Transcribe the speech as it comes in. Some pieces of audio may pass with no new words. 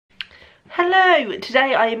Hello!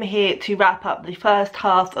 Today I am here to wrap up the first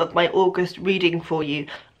half of my August reading for you.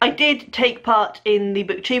 I did take part in the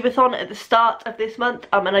Booktubeathon at the start of this month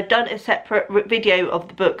and I've done a separate video of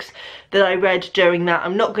the books that I read during that.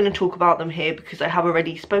 I'm not going to talk about them here because I have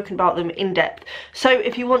already spoken about them in depth. So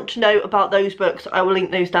if you want to know about those books, I will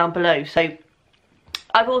link those down below. So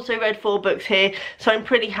I've also read 4 books here, so I'm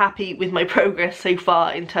pretty happy with my progress so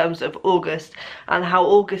far in terms of August and how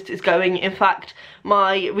August is going. In fact,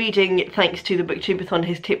 my reading, thanks to the Booktubeathon,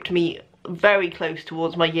 has tipped me very close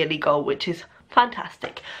towards my yearly goal, which is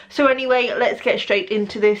fantastic. So anyway, let's get straight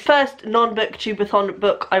into this. First non-Booktubeathon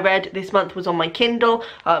book I read this month was on my Kindle.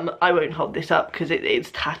 I won't hold this up because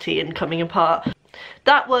it's tatty and coming apart.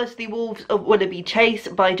 That was The Wolves of Willoughby Chase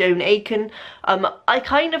by Joan Aiken. I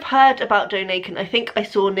kind of heard about Joan Aiken. I think I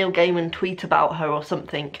saw Neil Gaiman tweet about her or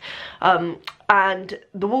something. And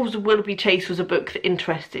The Wolves of Willoughby Chase was a book that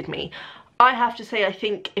interested me. I have to say, I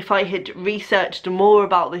think if I had researched more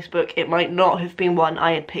about this book, it might not have been one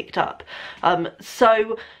I had picked up.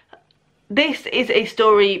 So this is a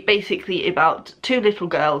story basically about 2 little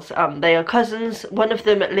girls. They are cousins. One of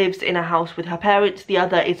them lives in a house with her parents. The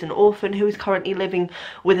other is an orphan who is currently living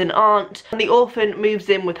with an aunt. And the orphan moves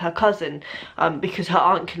in with her cousin because her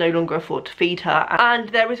aunt can no longer afford to feed her. And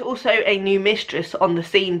there is also a new mistress on the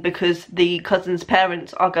scene because the cousin's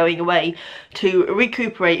parents are going away to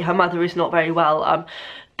recuperate. Her mother is not very well.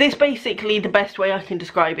 This basically, the best way I can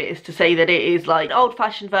describe it is to say that it is like an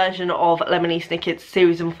old-fashioned version of Lemony Snicket's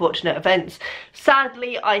Series of Unfortunate Events.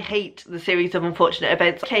 Sadly, I hate the Series of Unfortunate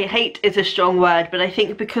Events. Okay, hate is a strong word, but I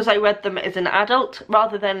think because I read them as an adult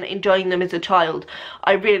rather than enjoying them as a child,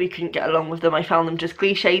 I really couldn't get along with them. I found them just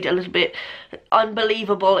cliched, a little bit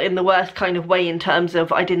unbelievable in the worst kind of way, in terms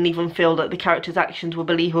of I didn't even feel that the characters' actions were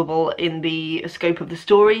believable in the scope of the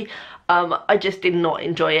story. I just did not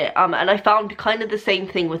enjoy it, and I found kind of the same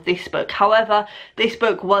thing with this book. However, this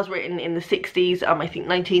book was written in the 60s, I think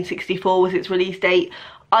 1964 was its release date.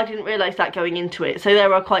 I didn't realise that going into it, so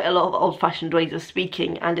there are quite a lot of old-fashioned ways of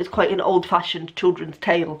speaking, and it's quite an old-fashioned children's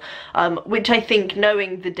tale, which I think,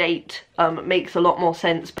 knowing the date, makes a lot more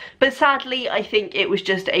sense. But sadly, I think it was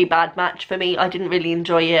just a bad match for me. I didn't really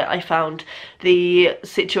enjoy it. I found the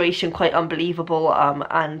situation quite unbelievable,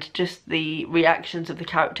 and just the reactions of the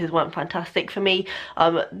characters weren't fantastic for me.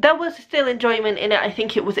 There was still enjoyment in it. I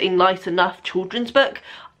think it was a nice enough children's book.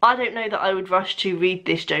 I don't know that I would rush to read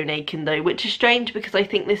this Joan Aiken though, which is strange because I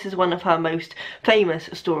think this is one of her most famous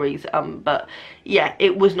stories, but yeah,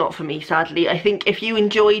 it was not for me, sadly. I think if you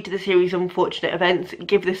enjoyed the Series of Unfortunate Events,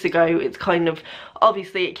 give this a go. It's kind of,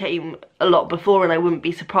 obviously it came a lot before and I wouldn't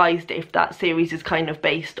be surprised if that series is kind of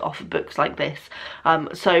based off of books like this,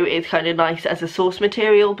 so it's kind of nice as a source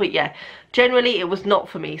material, but yeah, generally it was not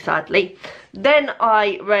for me, sadly. Then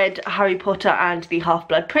I read Harry Potter and the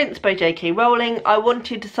Half-Blood Prince by J.K. Rowling. I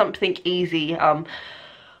wanted something easy.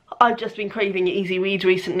 I've just been craving easy reads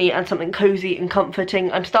recently and something cosy and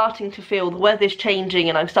comforting. I'm starting to feel the weather's changing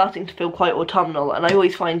and I'm starting to feel quite autumnal, and I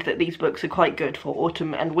always find that these books are quite good for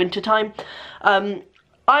autumn and winter time.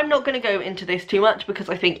 I'm not going to go into this too much because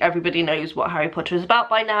I think everybody knows what Harry Potter is about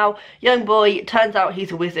by now. Young boy, turns out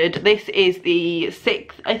he's a wizard. This is the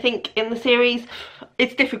 6th, I think, in the series.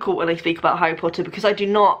 It's difficult when I speak about Harry Potter because I do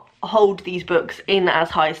not hold these books in as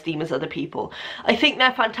high esteem as other people. I think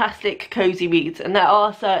they're fantastic cozy reads, and there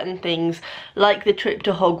are certain things like the trip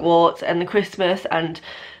to Hogwarts and the Christmas and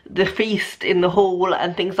the feast in the hall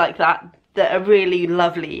and things like that that are really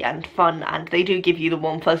lovely and fun, and they do give you the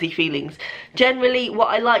warm fuzzy feelings. Generally, what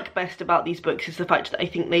I like best about these books is the fact that I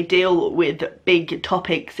think they deal with big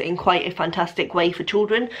topics in quite a fantastic way for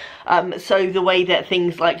children. So the way that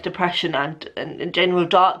things like depression and general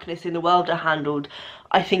darkness in the world are handled,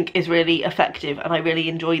 I think is really effective, and I really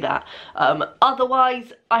enjoy that.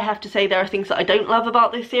 Otherwise, I have to say there are things that I don't love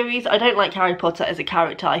about this series. I don't like Harry Potter as a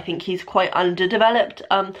character. I think he's quite underdeveloped.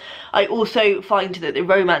 I also find that the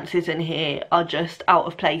romances in here are just out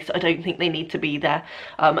of place. I don't think they need to be there.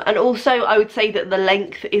 And also, I would say that the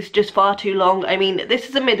length is just far too long. I mean, this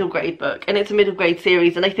is a middle grade book, and it's a middle grade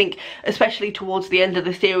series, and I think especially towards the end of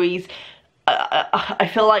the series, I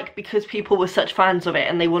feel like because people were such fans of it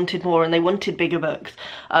and they wanted more and they wanted bigger books,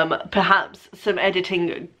 perhaps some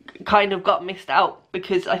editing kind of got missed out,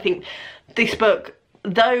 because I think this book,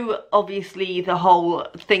 though obviously the whole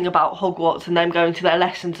thing about Hogwarts and them going to their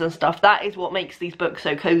lessons and stuff, that is what makes these books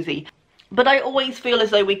so cozy. But I always feel as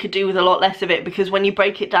though we could do with a lot less of it, because when you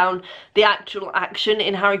break it down, the actual action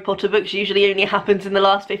in Harry Potter books usually only happens in the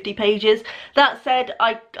last 50 pages. That said,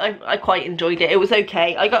 I quite enjoyed it. It was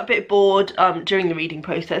okay. I got a bit bored during the reading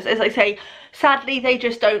process. As I say, Sadly, they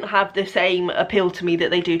just don't have the same appeal to me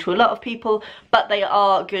that they do to a lot of people, but they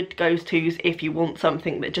are good go-tos if you want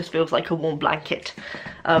something that just feels like a warm blanket.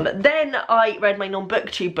 Then I read my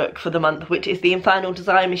non-booktube book for the month, which is The Infernal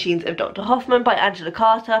Desire Machines of Dr. Hoffman by Angela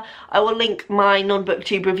Carter. I will link my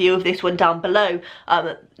non-booktube review of this one down below.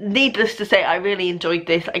 Needless to say, I really enjoyed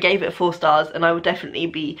this. I gave it 4 stars, and I will definitely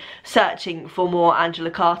be searching for more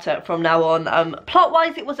Angela Carter from now on.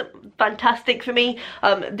 Plot-wise, it wasn't fantastic for me.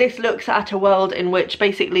 This looks at a world in which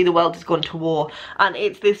basically the world has gone to war, and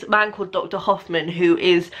it's this man called Dr. Hoffman who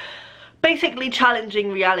is basically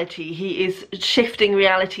challenging reality. He is shifting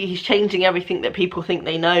reality, he's changing everything that people think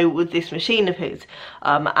they know with this machine of his,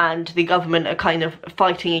 and the government are kind of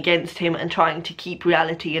fighting against him and trying to keep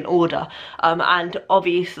reality in order, and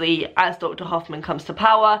obviously as Dr. Hoffman comes to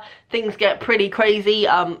power, things get pretty crazy,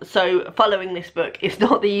 so following this book is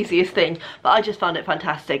not the easiest thing, but I just found it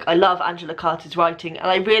fantastic. I love Angela Carter's writing,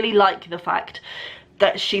 and I really like the fact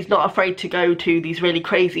that she's not afraid to go to these really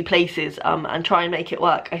crazy places and try and make it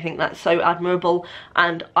work. I think that's so admirable,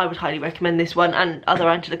 and I would highly recommend this one and other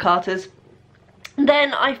Angela Carters.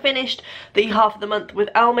 Then I finished the half of the month with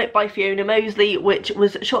Elmet by Fiona Mozley, which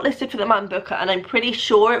was shortlisted for the Man Booker, and I'm pretty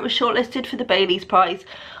sure it was shortlisted for the Bailey's Prize.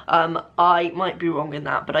 I might be wrong in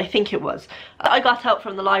that, but I think it was. I got out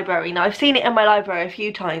from the library. Now, I've seen it in my library a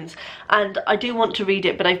few times, and I do want to read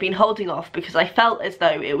it, but I've been holding off because I felt as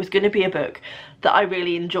though it was going to be a book that I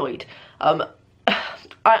really enjoyed.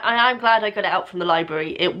 I am glad I got it out from the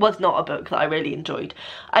library. It was not a book that I really enjoyed.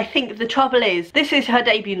 I think the trouble is, this is her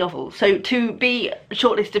debut novel, so to be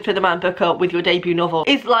shortlisted for the Man Booker with your debut novel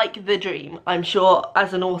is like the dream. I'm sure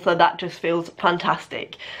as an author that just feels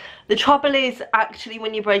fantastic. The trouble is, actually,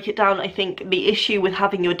 when you break it down, I think the issue with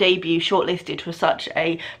having your debut shortlisted for such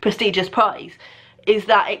a prestigious prize is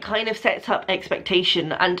that it kind of sets up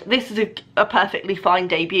expectation, and this is a perfectly fine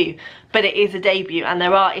debut, but it is a debut and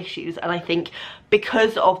there are issues, and I think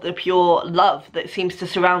because of the pure love that seems to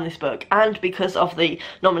surround this book and because of the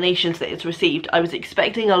nominations that it's received, I was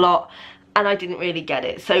expecting a lot and I didn't really get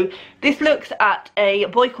it. So this looks at a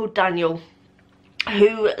boy called Daniel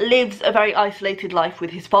who lives a very isolated life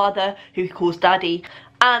with his father, who he calls Daddy,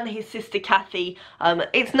 and his sister Kathy.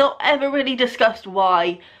 It's not ever really discussed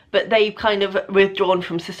why, but they've kind of withdrawn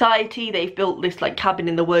from society. They've built this like cabin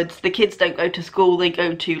in the woods. The kids don't go to school, they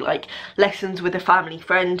go to like lessons with a family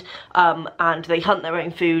friend, and they hunt their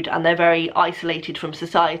own food, and they're very isolated from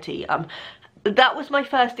society. That was my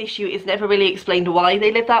first issue. It's never really explained why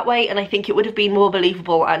they live that way, and I think it would have been more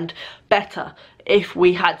believable and better if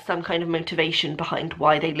we had some kind of motivation behind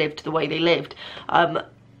why they lived the way they lived.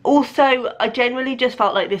 Also, I generally just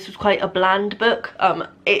felt like this was quite a bland book.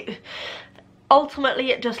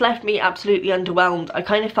 Ultimately, it just left me absolutely underwhelmed. I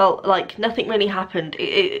kind of felt like nothing really happened.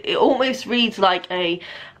 It almost reads like a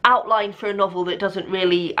outline for a novel that doesn't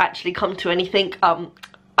really actually come to anything. And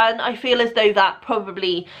I feel as though that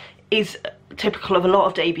probably is typical of a lot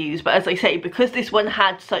of debuts, but as I say, because this one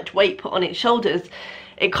had such weight put on its shoulders,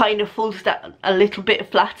 it kind of falls down a little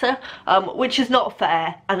bit flatter, which is not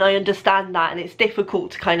fair, and I understand that, and it's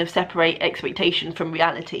difficult to kind of separate expectation from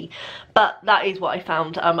reality, but that is what I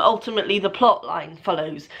found. Ultimately, the plot line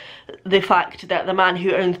follows the fact that the man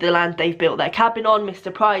who owns the land they've built their cabin on,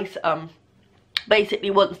 Mr. Price, basically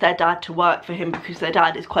wants their dad to work for him because their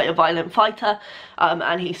dad is quite a violent fighter,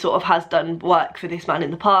 and he sort of has done work for this man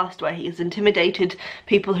in the past where he has intimidated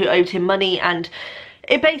people who owed him money, and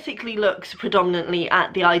it basically looks predominantly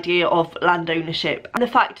at the idea of land ownership and the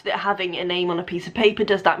fact that having a name on a piece of paper,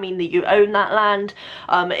 does that mean that you own that land?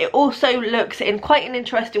 It also looks in quite an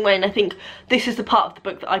interesting way, and I think this is the part of the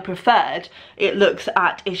book that I preferred. It looks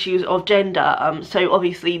at issues of gender. So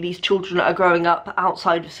obviously these children are growing up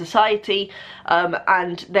outside of society,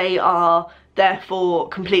 and they are therefore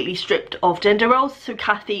completely stripped of gender roles. So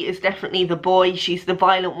Kathy is definitely the boy, she's the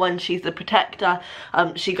violent one, she's the protector,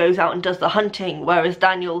 she goes out and does the hunting, whereas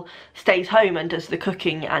Daniel stays home and does the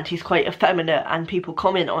cooking, and he's quite effeminate, and people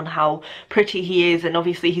comment on how pretty he is, and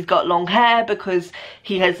obviously he's got long hair because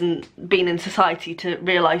he hasn't been in society to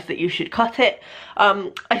realise that you should cut it.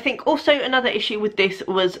 I think also another issue with this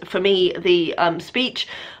was, for me, the speech.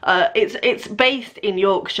 It's based in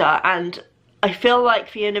Yorkshire, and I feel like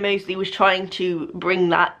Fiona Mozley was trying to bring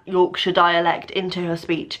that Yorkshire dialect into her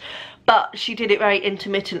speech, but she did it very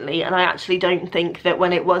intermittently, and I actually don't think that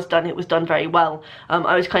when it was done very well.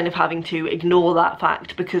 I was kind of having to ignore that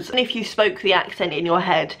fact, because if you spoke the accent in your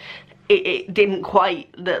head, it didn't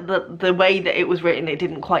quite, the way that it was written, it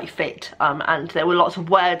didn't quite fit, and there were lots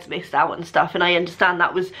of words missed out and stuff, and I understand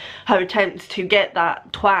that was her attempt to get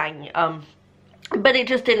that twang but it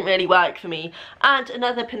just didn't really work for me. And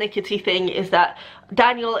another pernickety thing is that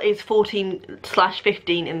Daniel is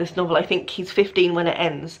 14/15 in this novel. I think he's 15 when it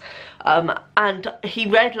ends, and he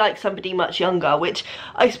read like somebody much younger, which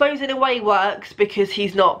I suppose in a way works because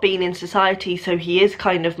he's not been in society, so he is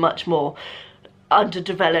kind of much more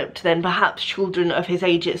underdeveloped than perhaps children of his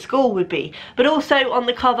age at school would be. But also on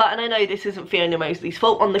the cover, and I know this isn't Fiona Mozley's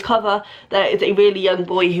fault, on the cover there is a really young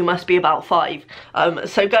boy who must be about 5,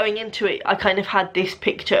 so going into it I kind of had this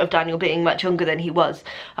picture of Daniel being much younger than he was,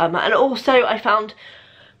 and also I found,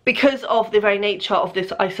 because of the very nature of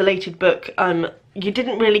this isolated book, you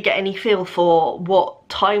didn't really get any feel for what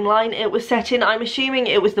timeline it was set in. I'm assuming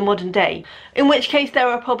it was the modern day, in which case there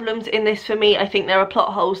are problems in this for me. I think there are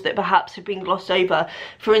plot holes that perhaps have been glossed over.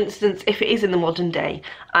 For instance, if it is in the modern day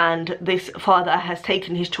and this father has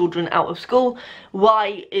taken his children out of school,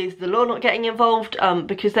 why is the law not getting involved?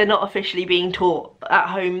 Because they're not officially being taught at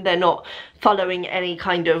home, they're not following any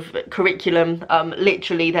kind of curriculum,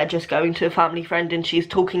 literally they're just going to a family friend and she's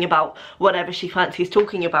talking about whatever she fancies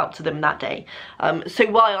talking about to them that day. So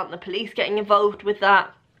why aren't the police getting involved with that?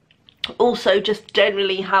 Also, just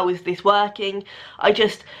generally, how is this working?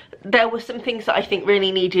 There were some things that I think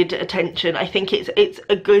really needed attention. I think it's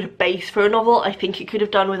a good base for a novel. I think it could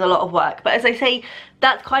have done with a lot of work, but as I say,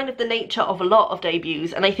 that's kind of the nature of a lot of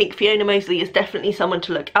debuts, and I think Fiona Mozley is definitely someone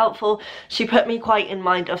to look out for. She put me quite in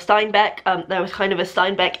mind of Steinbeck. There was kind of a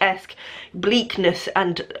Steinbeck-esque bleakness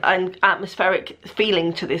and atmospheric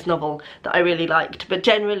feeling to this novel that I really liked, but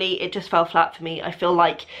generally it just fell flat for me. I feel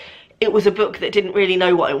like it was a book that didn't really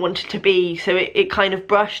know what it wanted to be, so it kind of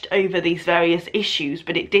brushed over these various issues,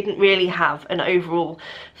 but it didn't really have an overall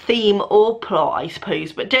theme or plot, I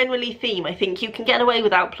suppose. But generally theme, I think you can get away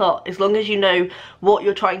without plot as long as you know what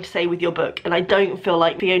you're trying to say with your book, and I don't feel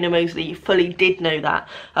like Fiona Mozley fully did know that.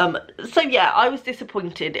 So yeah, I was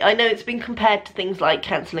disappointed. I know it's been compared to things like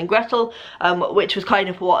Hansel and Gretel, which was kind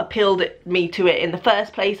of what appealed me to it in the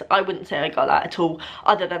first place. I wouldn't say I got that at all,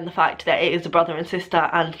 other than the fact that it is a brother and sister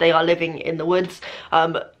and they are living in the woods.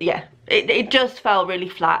 Yeah, it just felt really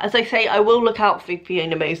flat. As I say, I will look out for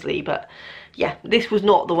Fiona Mozley, but yeah, this was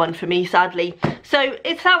not the one for me, sadly. So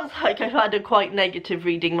it sounds like I've had a quite negative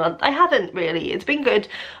reading month. I haven't really, it's been good.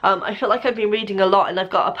 I feel like I've been reading a lot and I've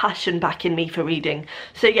got a passion back in me for reading.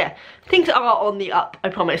 So yeah, things are on the up, I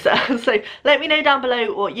promise. So let me know down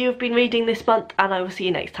below what you've been reading this month, and I will see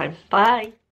you next time. Bye.